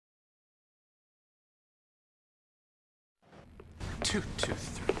2, 2,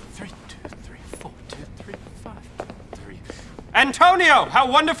 3, 3, 2, 3, 4, 2, 3, 5, 3. Antonio,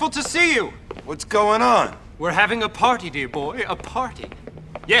 how wonderful to see you! What's going on? We're having a party, dear boy, a party.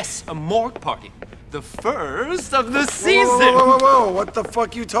 Yes, a morgue party. The first of the season! Whoa, what the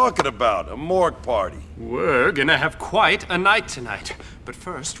fuck you talking about? A morgue party? We're gonna have quite a night tonight. But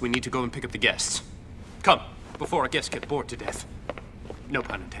first, we need to go and pick up the guests. Come, before our guests get bored to death. No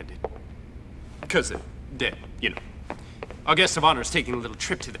pun intended. 'Cause they're dead, you know. Our guest of honor is taking a little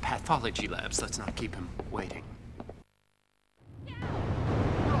trip to the pathology labs. Let's not keep him waiting.